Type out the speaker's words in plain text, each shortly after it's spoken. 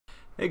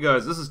Hey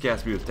guys, this is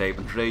Gatsby with Tape,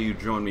 and today you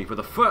join me for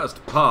the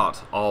first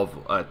part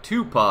of a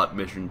two-part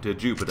mission to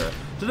Jupiter.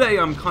 Today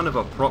I'm kind of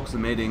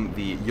approximating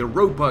the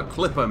Europa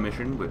Clipper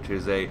mission, which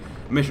is a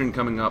mission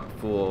coming up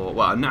for,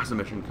 well, a NASA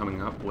mission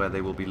coming up where they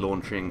will be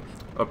launching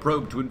a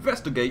probe to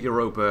investigate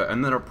Europa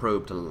and then a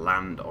probe to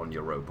land on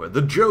Europa.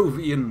 The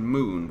Jovian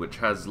moon, which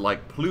has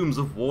like plumes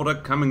of water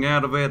coming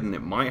out of it and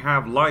it might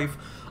have life.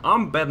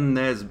 I'm betting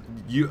there's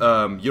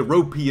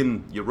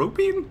European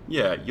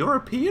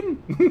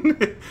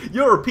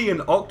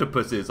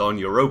octopuses on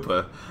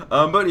Europa.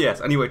 But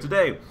yes, anyway,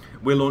 today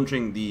we're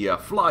launching the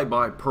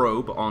flyby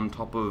probe on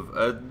top of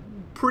a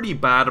pretty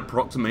bad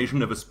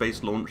approximation of a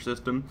space launch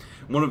system.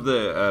 One of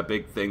the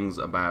big things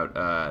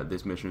about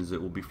this mission is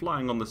it will be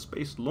flying on the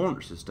space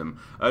launch system.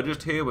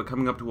 Just here, we're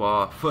coming up to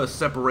our first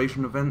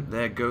separation event.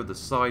 There go the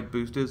side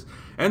boosters,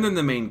 and then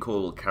the main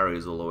core will carry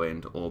us all the way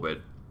into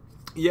orbit.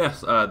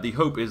 Yes, the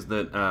hope is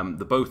that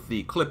both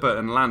the Clipper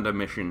and Lander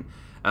mission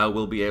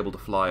will be able to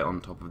fly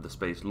on top of the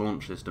Space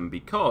Launch System,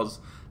 because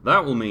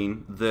that will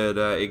mean that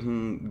it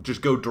can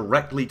just go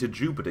directly to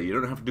Jupiter. You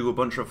don't have to do a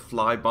bunch of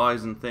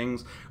flybys and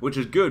things, which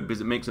is good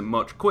because it makes it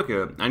much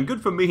quicker, and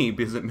good for me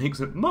because it makes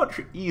it much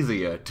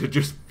easier to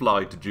just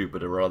fly to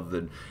Jupiter rather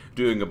than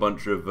doing a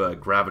bunch of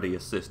gravity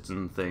assists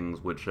and things,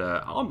 which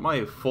aren't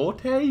my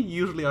forte.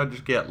 Usually I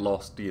just get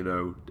lost, you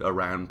know,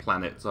 around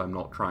planets I'm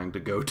not trying to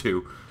go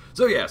to.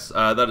 So yes,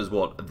 that is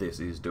what this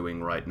is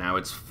doing right now.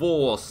 It's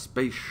 4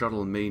 Space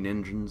Shuttle main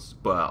engines,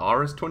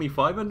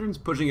 RS-25 engines,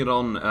 pushing it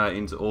on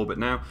into orbit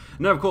now.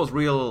 Now, of course,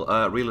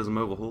 Realism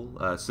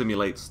Overhaul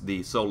simulates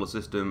the solar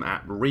system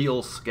at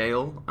real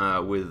scale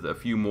with a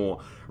few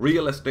more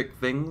realistic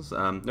things.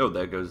 Oh,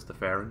 there goes the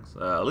fairings.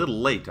 A little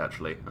late,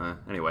 actually.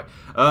 Anyway,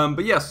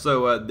 but yes,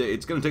 so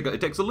it's going to take. It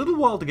takes a little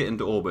while to get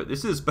into orbit.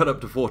 This is sped up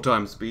to 4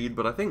 times speed,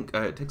 but I think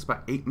it takes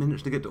about 8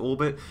 minutes to get to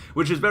orbit,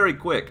 which is very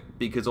quick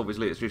because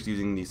obviously it's just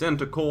using the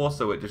center core,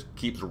 so it just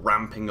keeps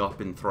ramping up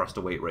in thrust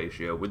to weight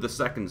ratio. With the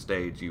second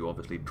stage, you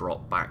obviously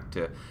drop back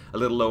to a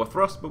little lower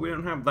thrust, but we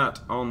don't have that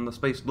on the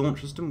Space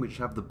Launch System. We just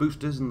have the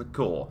boosters and the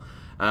core.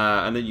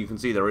 And then you can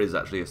see there is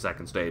actually a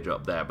second stage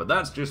up there, but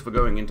that's just for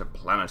going into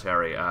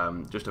planetary,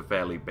 just a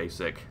fairly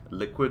basic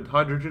liquid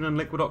hydrogen and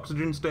liquid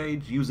oxygen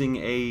stage using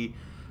a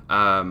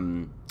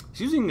Saturn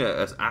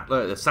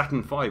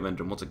V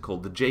engine. What's it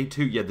called? The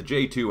J2? Yeah, the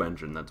J2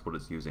 engine, that's what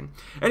it's using.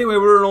 Anyway,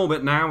 we're in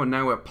orbit now, and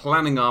now we're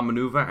planning our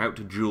maneuver out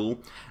to Joule,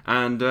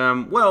 and,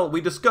 well,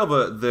 we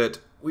discover that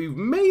we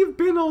may have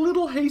been a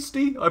little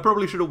hasty. I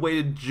probably should have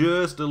waited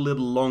just a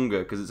little longer,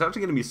 because it's actually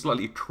going to be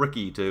slightly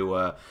tricky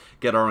to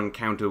get our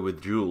encounter with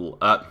Joule.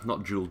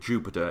 Not Joule,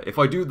 Jupiter. If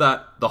I do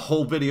that the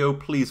whole video,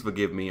 please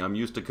forgive me. I'm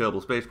used to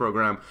Kerbal Space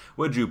Program,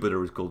 where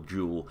Jupiter is called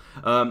Joule.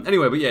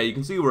 Anyway, but yeah, you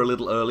can see we're a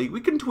little early. We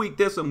can tweak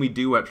this, and we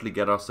do actually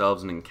get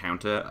ourselves an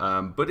encounter,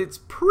 but it's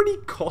pretty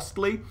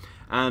costly,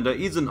 and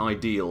isn't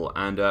ideal,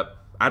 and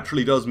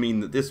actually does mean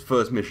that this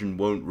first mission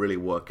won't really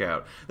work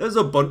out. There's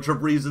a bunch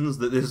of reasons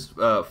that this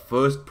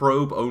first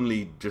probe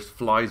only just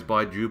flies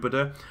by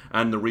Jupiter,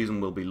 and the reason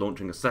we'll be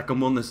launching a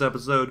second one this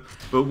episode,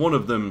 but one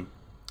of them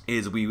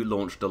is we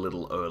launched a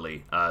little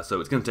early.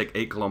 So it's going to take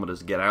 8 kilometers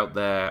to get out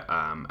there,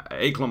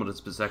 8 kilometers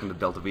per second to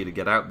Delta V to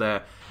get out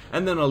there,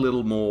 and then a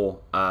little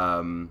more,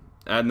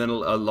 and then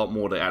a lot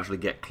more to actually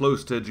get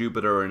close to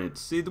Jupiter, and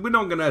we're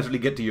not going to actually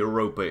get to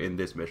Europa in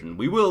this mission.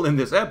 We will in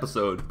this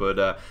episode,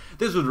 but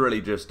this was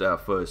really just our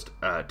first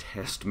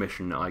test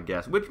mission, I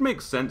guess, which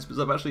makes sense because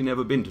I've actually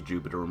never been to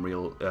Jupiter in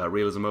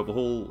Realism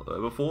Overhaul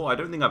before. I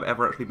don't think I've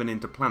ever actually been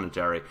into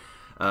planetary.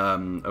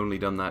 Only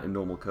done that in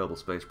normal Kerbal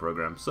Space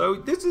Program. So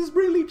this is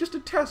really just a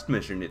test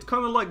mission. It's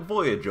kind of like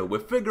Voyager. We're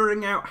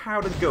figuring out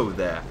how to go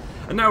there.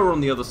 And now we're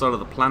on the other side of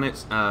the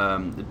planet,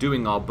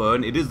 doing our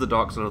burn. It is the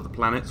dark side of the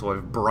planet, so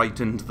I've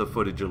brightened the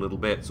footage a little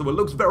bit. So it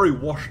looks very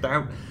washed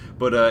out,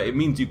 but it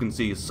means you can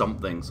see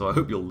something, so I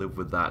hope you'll live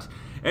with that.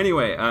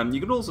 Anyway, you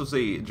can also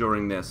see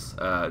during this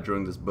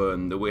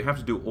burn that we have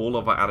to do all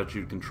of our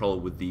attitude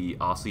control with the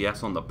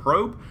RCS on the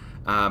probe,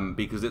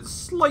 because it's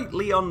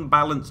slightly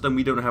unbalanced and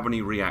we don't have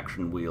any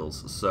reaction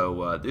wheels,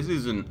 so this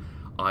isn't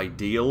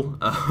ideal,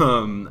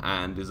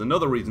 and is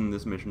another reason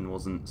this mission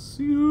wasn't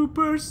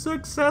super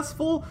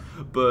successful,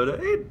 but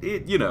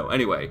it you know,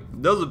 anyway,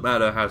 doesn't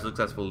matter how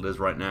successful it is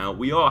right now.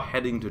 We are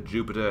heading to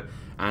Jupiter,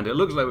 and it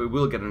looks like we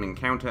will get an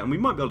encounter, and we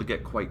might be able to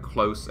get quite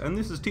close, and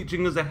this is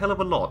teaching us a hell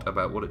of a lot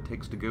about what it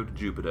takes to go to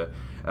Jupiter,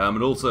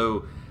 and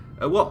also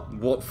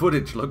what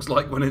footage looks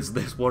like when it's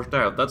this washed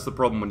out. That's the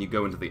problem when you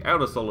go into the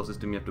outer solar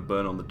system. You have to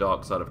burn on the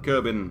dark side of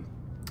Kerbin,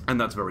 and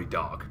that's very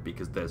dark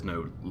because there's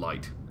no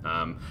light.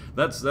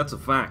 That's a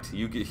fact.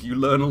 You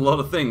learn a lot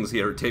of things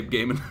here at Tape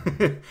Gaming.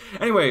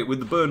 Anyway, with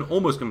the burn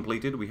almost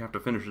completed, we have to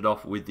finish it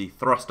off with the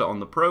thruster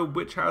on the probe,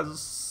 which has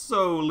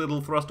so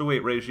little thrust to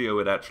weight ratio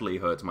it actually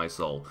hurts my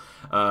soul.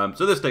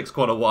 So this takes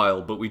quite a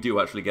while, but we do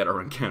actually get our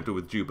encounter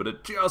with Jupiter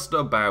just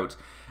about,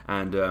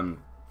 and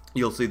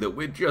you'll see that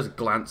we're just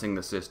glancing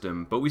the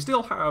system, but we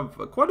still have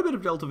quite a bit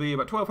of delta V,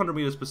 about 1200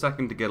 meters per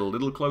second to get a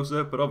little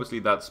closer, but obviously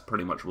that's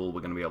pretty much all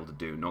we're going to be able to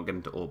do, not get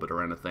into orbit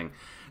or anything.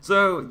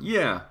 So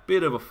yeah,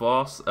 bit of a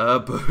farce,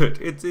 but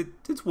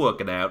it's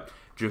working out,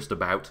 just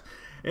about.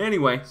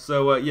 Anyway,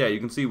 so yeah, you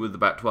can see with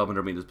about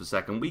 1200 meters per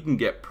second, we can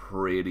get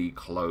pretty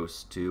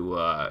close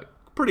to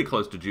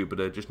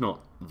Jupiter, just not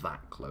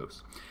that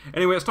close.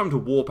 Anyway, it's time to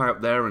warp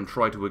out there and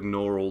try to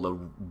ignore all the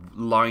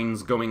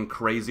lines going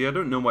crazy. I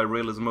don't know why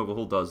Realism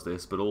Overhaul does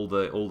this, but all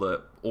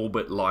the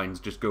orbit lines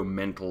just go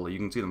mental. You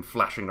can see them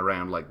flashing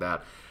around like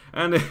that.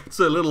 And it's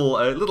a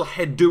little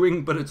head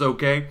doing, but it's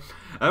okay.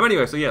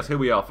 Anyway, so yes, here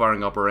we are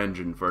firing up our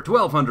engine for a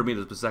 1200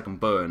 meters per second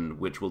burn,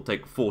 which will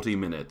take 40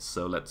 minutes.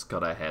 So let's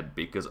cut ahead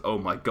because, oh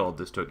my god,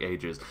 this took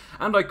ages.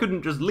 And I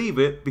couldn't just leave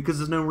it because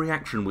there's no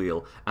reaction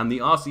wheel. And the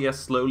RCS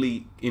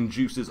slowly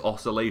induces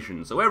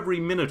oscillation. So every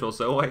minute or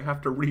so I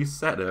have to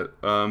reset it.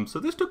 So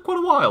this took quite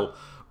a while.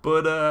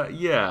 But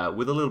yeah,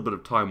 with a little bit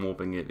of time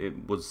warping,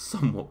 it was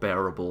somewhat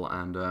bearable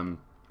and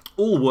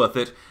all worth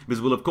it,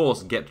 because we'll of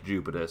course get to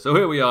Jupiter. So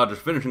here we are,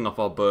 just finishing off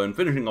our burn,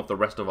 finishing off the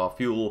rest of our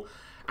fuel,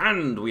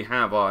 and we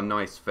have our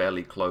nice,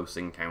 fairly close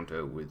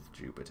encounter with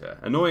Jupiter.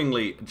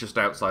 Annoyingly, just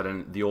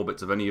outside the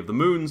orbits of any of the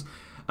moons,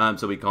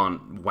 so we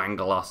can't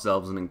wangle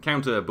ourselves an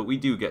encounter, but we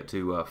do get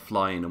to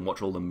fly in and watch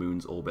all the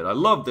moons orbit. I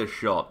love this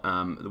shot.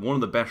 One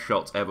of the best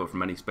shots ever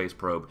from any space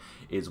probe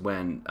is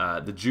when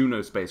the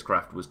Juno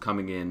spacecraft was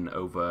coming in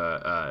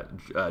over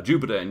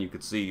Jupiter, and you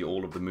could see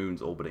all of the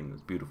moons orbiting. It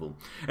was beautiful.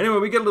 Anyway,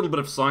 we get a little bit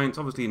of science,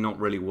 obviously not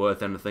really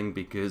worth anything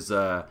because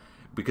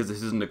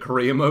this isn't a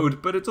career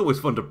mode, but it's always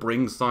fun to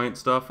bring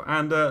science stuff,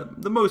 and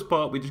the most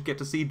part we just get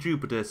to see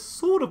Jupiter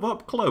sort of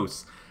up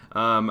close.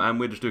 And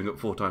we're just doing it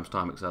 4 times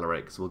time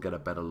accelerate, because we'll get a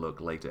better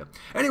look later.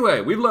 Anyway,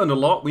 we've learned a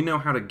lot. We know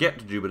how to get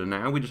to Jupiter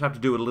now. We just have to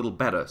do it a little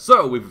better.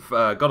 So, we've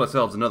got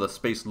ourselves another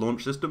space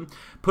launch system,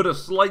 put a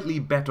slightly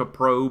better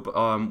probe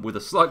with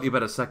a slightly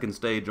better second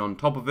stage on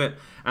top of it,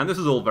 and this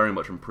is all very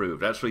much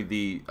improved. Actually,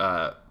 the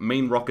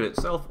main rocket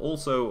itself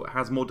also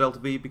has more delta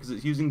V because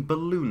it's using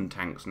balloon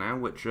tanks now,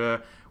 which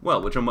are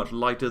much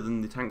lighter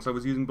than the tanks I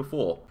was using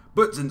before.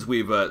 But since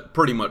we've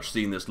pretty much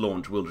seen this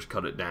launch, we'll just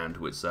cut it down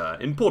to its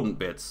important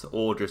bits,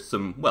 or just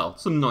some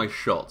nice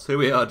shots. Here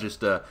we are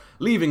just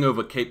leaving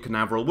over Cape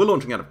Canaveral. We're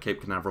launching out of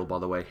Cape Canaveral, by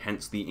the way,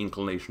 hence the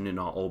inclination in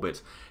our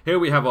orbit. Here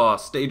we have our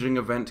staging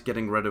event,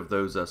 getting rid of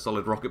those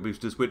solid rocket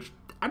boosters, which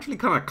actually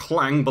kind of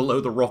clang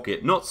below the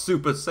rocket. Not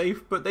super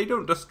safe, but they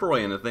don't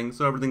destroy anything,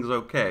 so everything's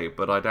okay.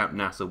 But I doubt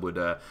NASA would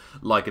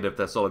like it if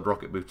their solid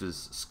rocket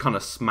boosters kind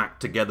of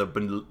smacked together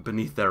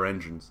beneath their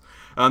engines.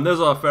 There's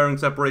our fairing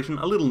separation,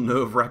 a little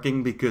nerve-wracking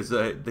because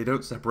they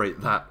don't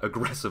separate that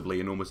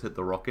aggressively and almost hit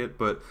the rocket,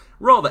 but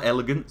rather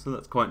elegant, so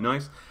that's quite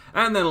nice.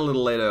 And then a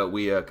little later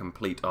we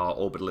complete our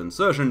orbital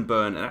insertion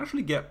burn and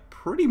actually get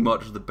pretty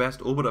much the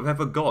best orbit I've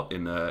ever got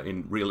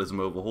in Realism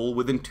Overhaul,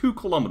 within 2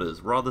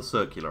 kilometers, rather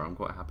circular. I'm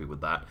quite happy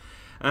with that.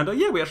 And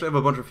yeah, we actually have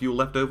a bunch of fuel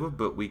left over,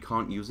 but we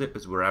can't use it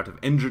because we're out of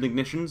engine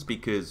ignitions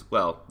because,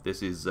 well,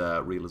 this is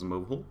Realism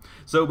Overhaul.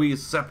 So we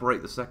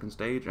separate the second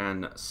stage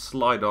and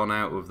slide on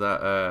out of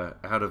that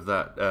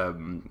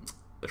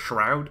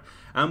shroud,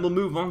 and we'll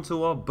move on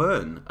to our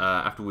burn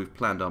after we've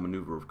planned our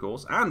maneuver, of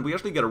course. And we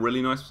actually get a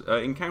really nice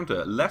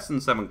encounter, less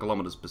than 7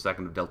 kilometers per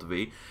second of delta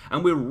V,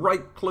 and we're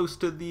right close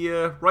to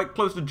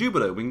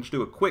Jupiter. We can just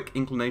do a quick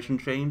inclination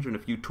change and a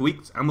few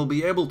tweaks, and we'll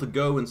be able to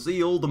go and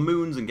see all the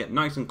moons and get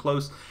nice and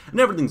close, and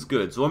everything's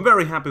good. So I'm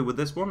very happy with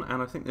this one,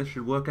 and I think this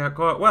should work out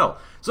quite well.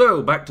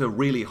 So back to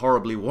really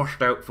horribly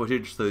washed out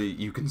footage so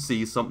you can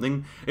see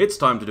something. It's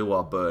time to do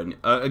our burn.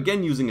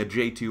 Again, using a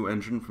J2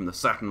 engine from the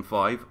Saturn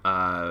V,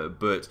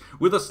 but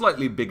with a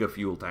slightly bigger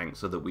fuel tank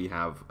so that we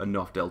have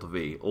enough delta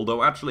V.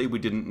 Although actually we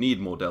didn't need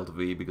more delta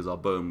V because our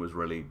burn was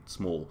really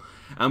small.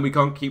 And we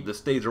can't keep the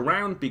stage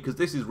around because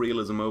this is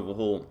Realism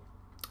Overhaul.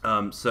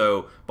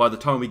 So by the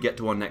time we get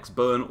to our next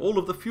burn, all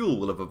of the fuel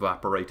will have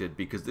evaporated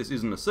because this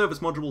isn't a service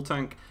module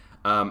tank.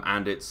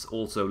 And it's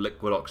also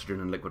liquid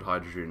oxygen and liquid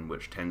hydrogen,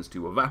 which tends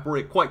to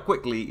evaporate quite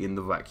quickly in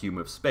the vacuum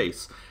of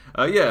space.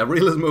 Yeah,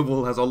 Realism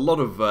Overhaul has a lot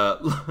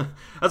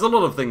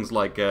of things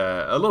like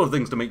a lot of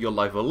things to make your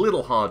life a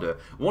little harder.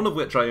 One of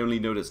which I only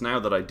noticed now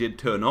that I did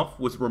turn off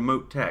was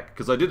remote tech,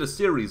 because I did a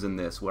series in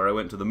this where I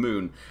went to the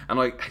moon,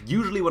 and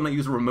usually when I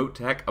use remote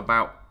tech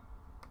about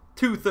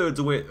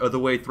 2/3 of the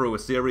way through a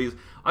series,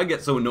 I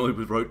get so annoyed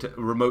with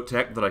remote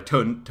tech that I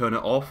turn it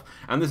off,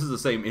 and this is the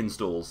same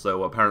install,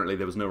 so apparently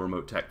there was no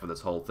remote tech for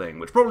this whole thing,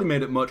 which probably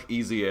made it much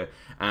easier,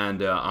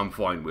 and I'm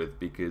fine with,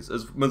 because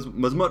as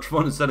much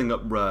fun as setting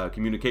up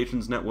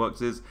communications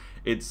networks is,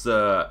 it's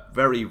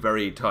very,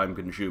 very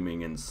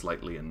time-consuming and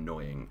slightly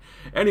annoying.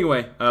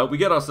 Anyway, we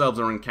get ourselves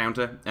our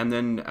encounter, and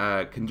then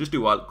can just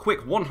do a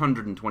quick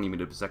 120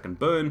 meter per second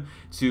burn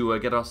to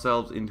get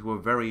ourselves into a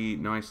very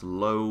nice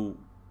low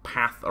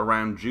path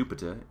around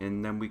Jupiter,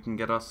 and then we can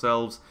get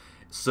ourselves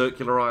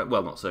circularized,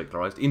 well, not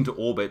circularized, into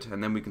orbit,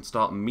 and then we can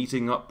start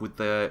meeting up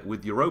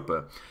with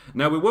Europa.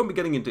 Now, we won't be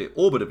getting into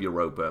orbit of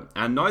Europa,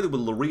 and neither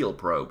will the real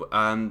probe,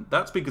 and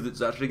that's because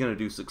it's actually going to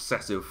do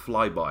successive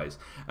flybys.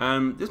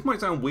 This might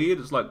sound weird.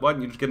 It's like, why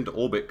don't you just get into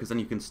orbit, because then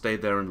you can stay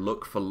there and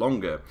look for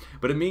longer.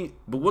 But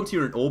once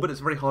you're in orbit, it's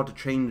very hard to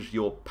change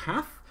your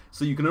path.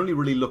 So you can only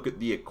really look at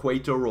the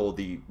equator or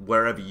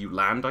wherever you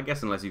land, I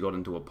guess, unless you got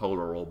into a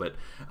polar orbit.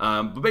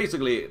 But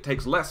basically, it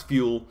takes less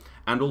fuel,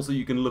 and also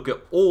you can look at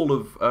all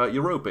of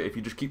Europa if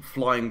you just keep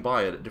flying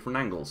by it at different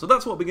angles. So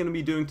that's what we're going to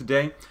be doing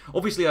today.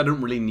 Obviously, I don't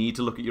really need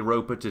to look at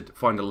Europa to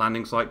find a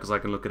landing site, because I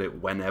can look at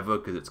it whenever,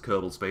 because it's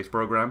Kerbal Space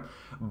Program.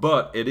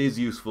 But it is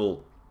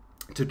useful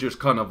to just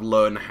kind of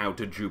learn how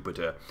to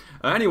Jupiter.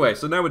 Anyway,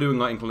 so now we're doing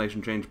our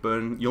inclination change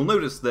burn. You'll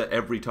notice that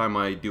every time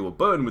I do a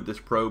burn with this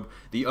probe,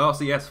 the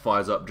RCS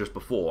fires up just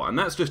before, and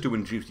that's just to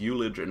induce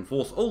ullage and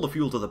force all the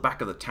fuel to the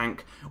back of the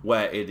tank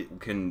where it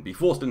can be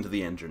forced into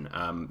the engine.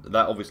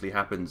 That obviously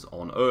happens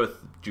on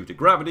Earth due to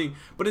gravity,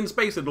 but in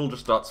space it all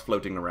just starts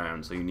floating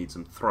around, so you need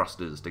some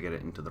thrusters to get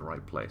it into the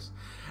right place.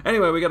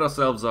 Anyway, we got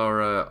ourselves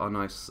our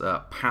nice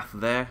path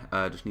there.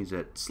 Just need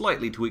to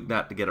slightly tweak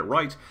that to get it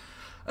right,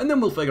 and then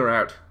we'll figure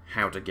out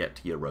how to get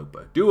to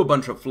Europa. Do a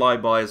bunch of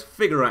flybys,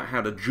 figure out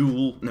how to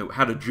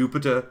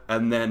Jupiter,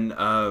 and then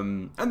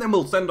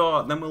we'll send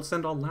our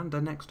lander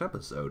next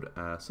episode.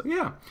 So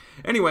yeah.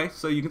 Anyway,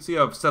 so you can see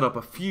I've set up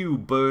a few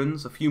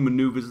burns, a few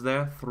maneuvers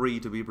there, 3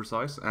 to be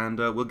precise, and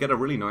we'll get a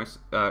really nice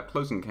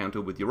close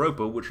encounter with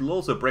Europa, which will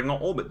also bring our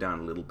orbit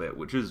down a little bit,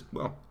 which is,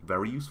 well,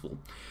 very useful.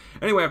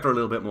 Anyway, after a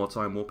little bit more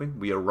time warping,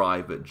 we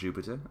arrive at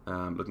Jupiter,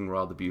 looking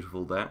rather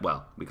beautiful there.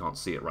 Well, we can't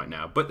see it right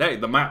now, but hey,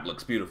 the map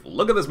looks beautiful.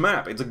 Look at this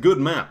map. It's a good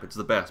map. It's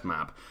the best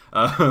map.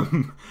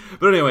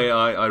 But anyway,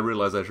 I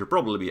realize I should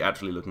probably be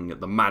actually looking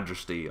at the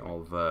majesty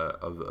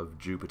of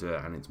Jupiter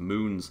and its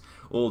moons,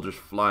 all just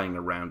flying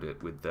around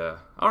it with I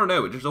don't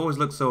know, it just always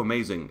looks so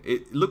amazing.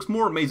 It looks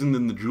more amazing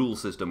than the Joule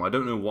system. I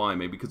don't know why.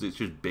 Maybe because it's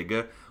just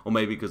bigger, or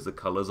maybe because the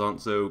colors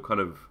aren't so kind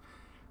of,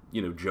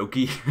 you know,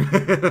 jokey.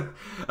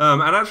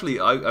 And actually,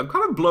 I'm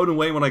kind of blown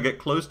away when I get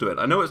close to it.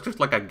 I know it's just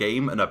like a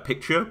game and a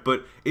picture,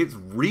 but it's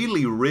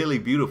really, really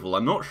beautiful.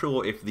 I'm not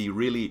sure if the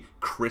really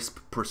crisp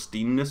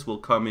pristineness will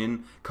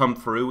come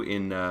through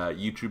in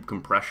YouTube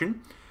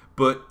compression,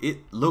 but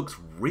it looks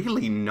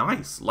really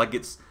nice. Like,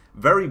 it's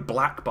very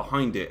black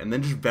behind it, and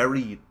then just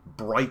very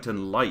bright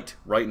and light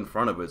right in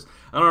front of us.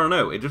 I don't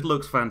know, it just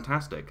looks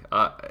fantastic.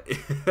 I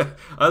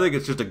think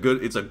it's just a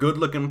good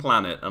looking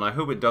planet, and I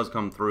hope it does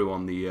come through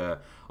on the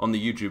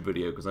YouTube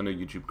video, because I know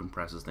YouTube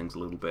compresses things a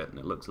little bit, and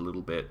it looks a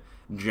little bit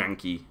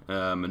janky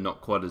and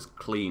not quite as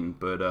clean,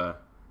 but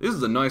this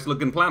is a nice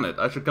looking planet.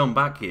 I should come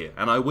back here,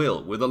 and I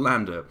will, with a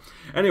lander.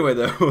 Anyway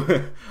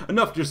though,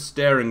 enough just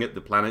staring at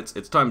the planets.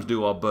 It's time to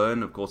do our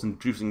burn, of course,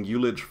 inducing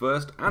ullage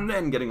first, and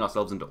then getting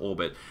ourselves into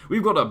orbit.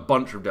 We've got a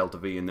bunch of Delta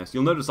V in this.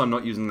 You'll notice I'm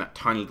not using that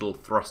tiny little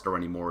thruster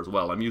anymore as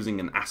well. I'm using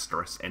an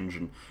Asterisk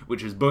engine,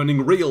 which is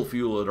burning real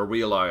fuel at a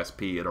real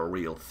ISP at a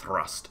real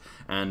thrust.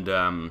 And,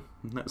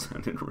 that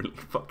sounded really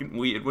fucking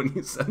weird when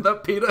you said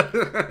that,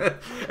 Peter.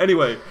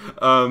 Anyway,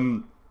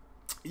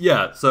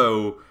 yeah,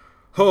 so,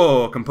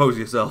 compose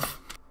yourself.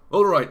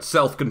 Alright,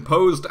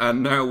 self-composed,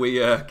 and now we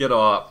get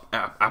our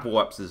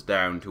apoapses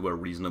down to a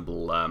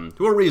reasonable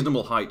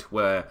height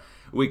where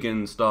we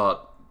can start,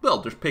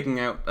 well, just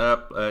picking out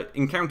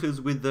encounters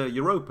with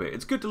Europa.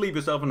 It's good to leave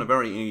yourself in a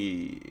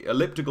very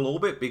elliptical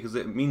orbit, because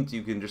it means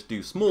you can just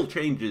do small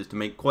changes to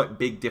make quite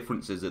big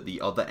differences at the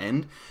other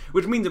end,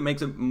 which means it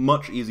makes it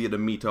much easier to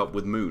meet up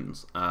with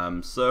moons.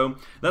 So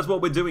that's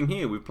what we're doing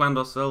here. We've planned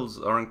ourselves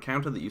our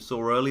encounter that you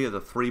saw earlier, the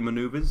 3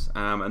 maneuvers,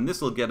 and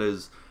this will get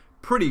us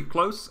pretty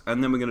close,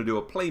 and then we're going to do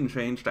a plane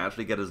change to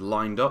actually get us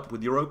lined up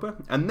with Europa,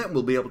 and then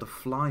we'll be able to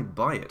fly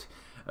by it.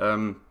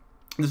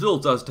 This all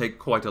does take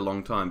quite a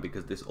long time,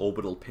 because this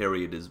orbital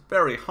period is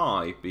very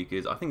high,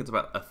 because I think it's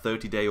about a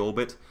 30-day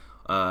orbit.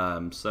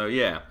 So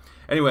yeah.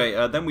 Anyway,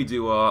 then we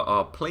do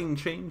our plane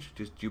change,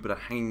 just Jupiter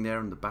hanging there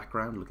in the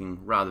background,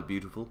 looking rather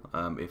beautiful,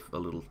 if a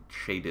little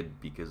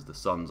shaded because the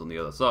sun's on the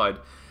other side.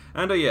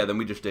 And yeah, then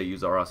we just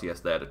use our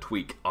RCS there to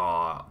tweak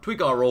our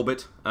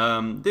orbit.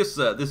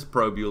 This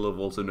probe, you'll have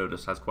also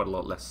noticed, has quite a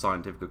lot less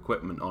scientific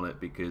equipment on it,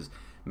 because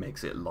it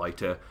makes it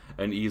lighter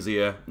and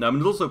easier. And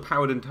it's also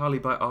powered entirely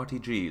by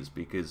RTGs,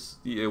 because,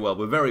 yeah, well,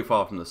 we're very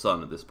far from the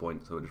sun at this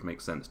point, so it just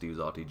makes sense to use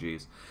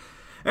RTGs.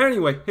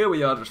 Anyway, here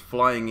we are just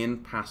flying in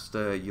past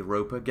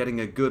Europa, getting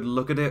a good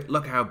look at it.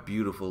 Look how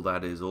beautiful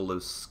that is, all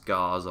those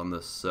scars on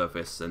the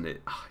surface, and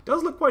it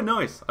does look quite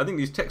nice. I think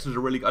these textures are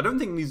really... I don't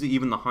think these are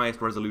even the highest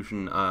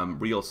resolution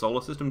real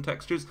solar system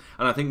textures,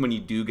 and I think when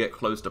you do get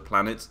close to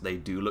planets, they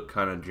do look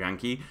kind of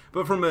janky,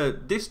 but from a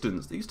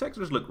distance, these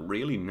textures look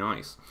really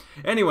nice.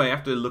 Anyway,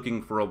 after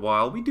looking for a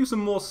while, we do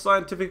some more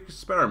scientific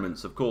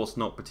experiments. Of course,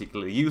 not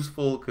particularly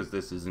useful, because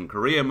this is in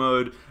career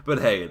mode, but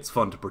hey, it's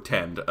fun to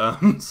pretend.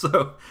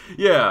 So,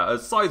 yeah. Yeah,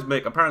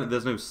 seismic, apparently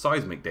there's no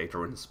seismic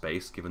data in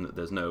space, given that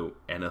there's no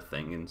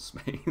anything in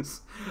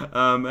space.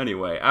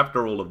 Anyway,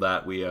 after all of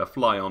that, we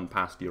fly on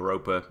past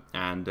Europa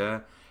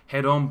and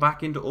head on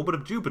back into orbit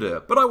of Jupiter.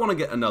 But I want to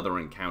get another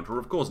encounter.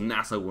 Of course,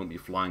 NASA won't be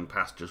flying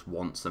past just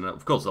once, and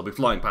of course they'll be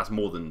flying past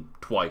more than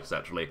twice,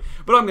 actually.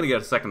 But I'm going to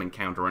get a second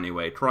encounter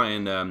anyway,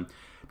 trying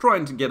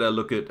to get a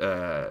look at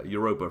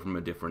Europa from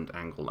a different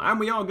angle. And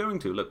we are going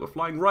to. Look, we're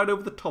flying right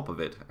over the top of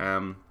it,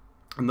 and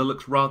that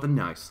looks rather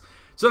nice.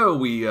 So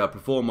we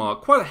perform our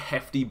quite a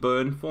hefty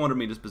burn, 400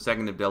 meters per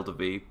second of delta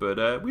V,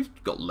 but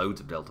we've got loads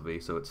of delta V,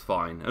 so it's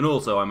fine. And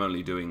also, I'm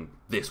only doing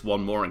this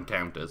one more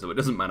encounter, so it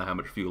doesn't matter how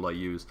much fuel I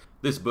use.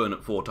 This burn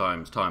at 4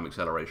 times time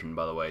acceleration,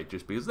 by the way,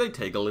 just because they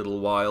take a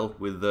little while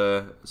with,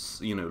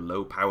 you know,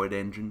 low-powered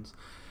engines.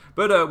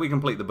 But we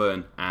complete the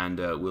burn, and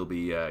we'll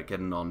be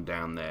getting on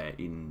down there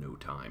in no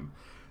time.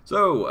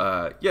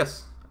 So,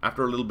 yes.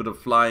 After a little bit of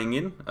flying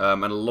in,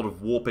 and a lot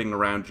of warping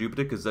around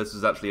Jupiter, because this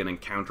is actually an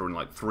encounter in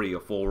like 3 or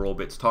 4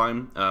 orbits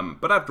time,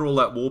 but after all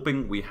that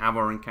warping, we have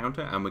our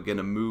encounter, and we're going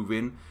to move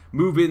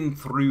in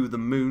through the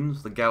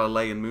moons, the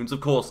Galilean moons.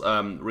 Of course,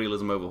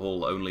 Realism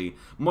Overhaul only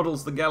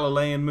models the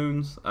Galilean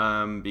moons,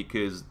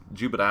 because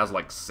Jupiter has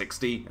like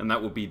 60, and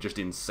that would be just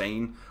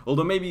insane.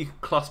 Although maybe you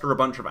could cluster a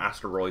bunch of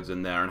asteroids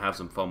in there and have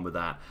some fun with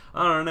that.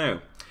 I don't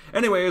know.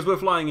 Anyway, as we're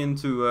flying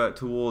into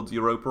towards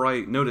Europa,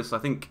 I noticed, I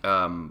think,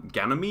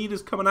 Ganymede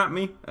is coming at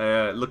me,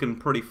 looking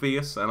pretty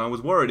fierce, and I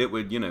was worried it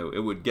would, you know, it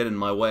would get in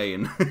my way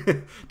and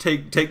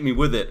take me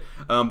with it.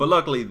 But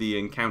luckily, the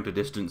encounter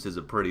distances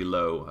are pretty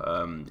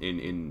low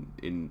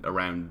in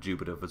around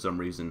Jupiter for some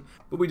reason.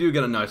 But we do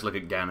get a nice look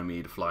at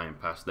Ganymede flying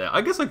past there.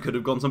 I guess I could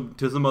have gone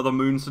to some other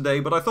moons today,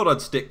 but I thought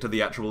I'd stick to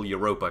the actual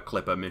Europa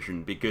Clipper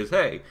mission because,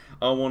 hey,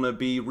 I want to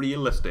be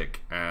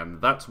realistic,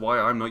 and that's why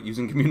I'm not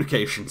using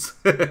communications.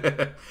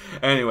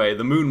 Anyway,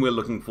 the moon we're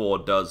looking for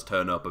does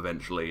turn up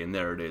eventually, and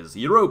there it is.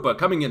 Europa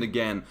coming in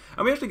again,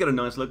 and we actually get a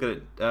nice look at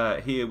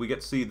it here. We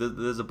get to see that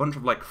there's a bunch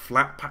of like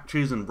flat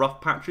patches and rough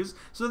patches,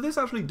 so this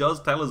actually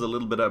does tell us a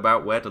little bit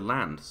about where to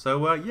land.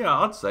 So yeah,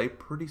 I'd say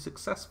pretty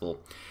successful.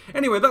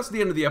 Anyway, that's the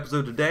end of the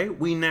episode today.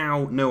 We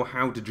now know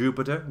how to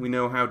Jupiter, we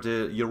know how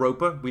to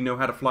Europa, we know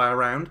how to fly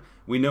around,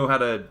 we know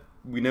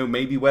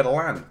maybe where to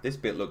land. This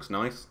bit looks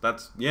nice.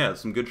 That's, yeah,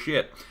 some good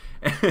shit.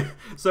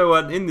 So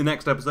in the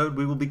next episode,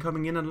 we will be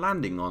coming in and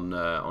landing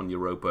on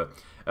Europa,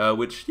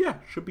 which, yeah,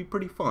 should be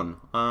pretty fun.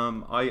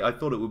 I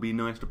thought it would be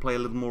nice to play a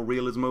little more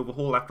Realism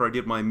Overhaul after I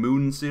did my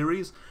Moon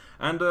series,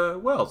 and,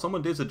 well,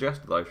 someone did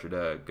suggest that I should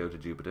go to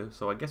Jupiter,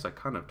 so I guess I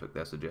kind of took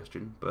their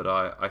suggestion, but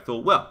I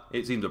thought, well,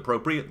 it seems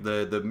appropriate.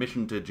 The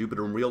mission to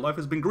Jupiter in real life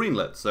has been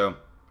greenlit, so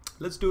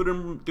let's do it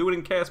in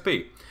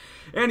KSP.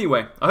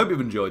 Anyway, I hope you've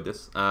enjoyed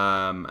this,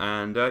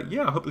 and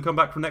yeah, I hope you come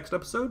back for the next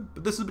episode,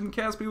 but this has been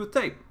KSP with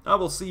Tape. I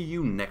will see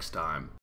you next time.